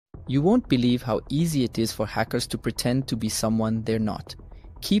You won't believe how easy it is for hackers to pretend to be someone they're not.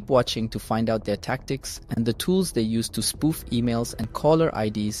 Keep watching to find out their tactics and the tools they use to spoof emails and caller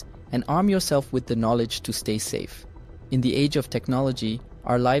IDs, and arm yourself with the knowledge to stay safe. In the age of technology,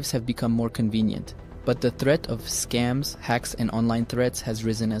 our lives have become more convenient, but the threat of scams, hacks, and online threats has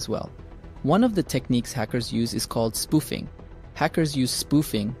risen as well. One of the techniques hackers use is called spoofing. Hackers use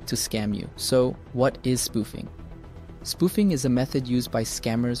spoofing to scam you. So, what is spoofing? Spoofing is a method used by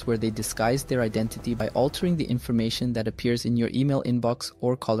scammers where they disguise their identity by altering the information that appears in your email inbox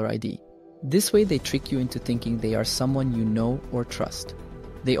or caller ID. This way they trick you into thinking they are someone you know or trust.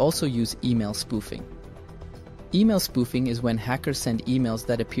 They also use email spoofing. Email spoofing is when hackers send emails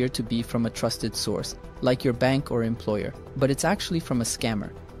that appear to be from a trusted source, like your bank or employer, but it's actually from a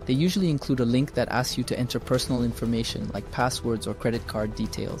scammer. They usually include a link that asks you to enter personal information like passwords or credit card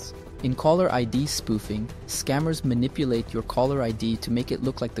details. In caller ID spoofing, scammers manipulate your caller ID to make it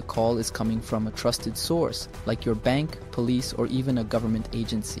look like the call is coming from a trusted source, like your bank, police, or even a government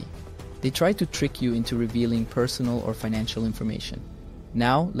agency. They try to trick you into revealing personal or financial information.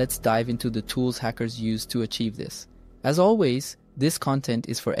 Now, let's dive into the tools hackers use to achieve this. As always, this content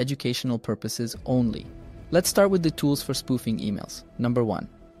is for educational purposes only. Let's start with the tools for spoofing emails. Number 1.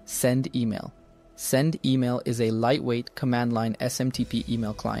 Send email. Send email is a lightweight command line SMTP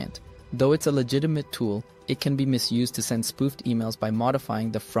email client. Though it's a legitimate tool, it can be misused to send spoofed emails by modifying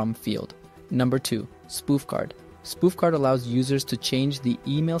the from field. Number 2. Spoof card. Spoof card allows users to change the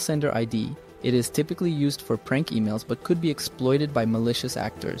email sender ID. It is typically used for prank emails but could be exploited by malicious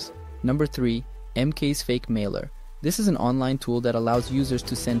actors. Number 3. MK's fake mailer. This is an online tool that allows users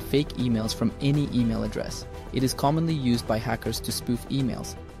to send fake emails from any email address. It is commonly used by hackers to spoof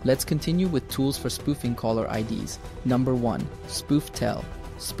emails. Let's continue with tools for spoofing caller IDs. Number 1. SpoofTel.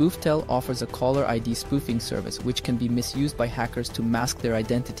 SpoofTel offers a caller ID spoofing service which can be misused by hackers to mask their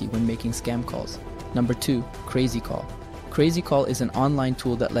identity when making scam calls. Number 2. CrazyCall. CrazyCall is an online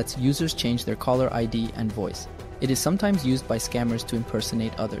tool that lets users change their caller ID and voice. It is sometimes used by scammers to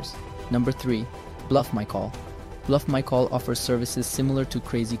impersonate others. Number 3. BluffMyCall. BluffMyCall offers services similar to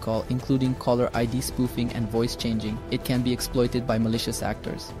CrazyCall, including caller ID spoofing and voice changing. It can be exploited by malicious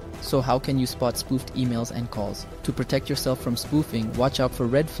actors. So how can you spot spoofed emails and calls? To protect yourself from spoofing, watch out for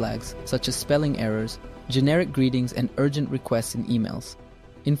red flags such as spelling errors, generic greetings, and urgent requests in emails.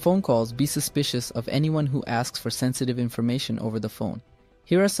 In phone calls, be suspicious of anyone who asks for sensitive information over the phone.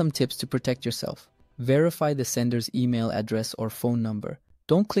 Here are some tips to protect yourself. Verify the sender's email address or phone number.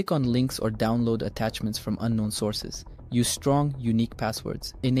 Don't click on links or download attachments from unknown sources. Use strong, unique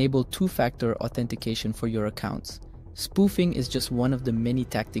passwords. Enable two-factor authentication for your accounts. Spoofing is just one of the many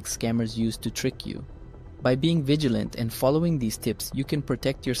tactics scammers use to trick you. By being vigilant and following these tips, you can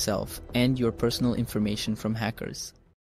protect yourself and your personal information from hackers.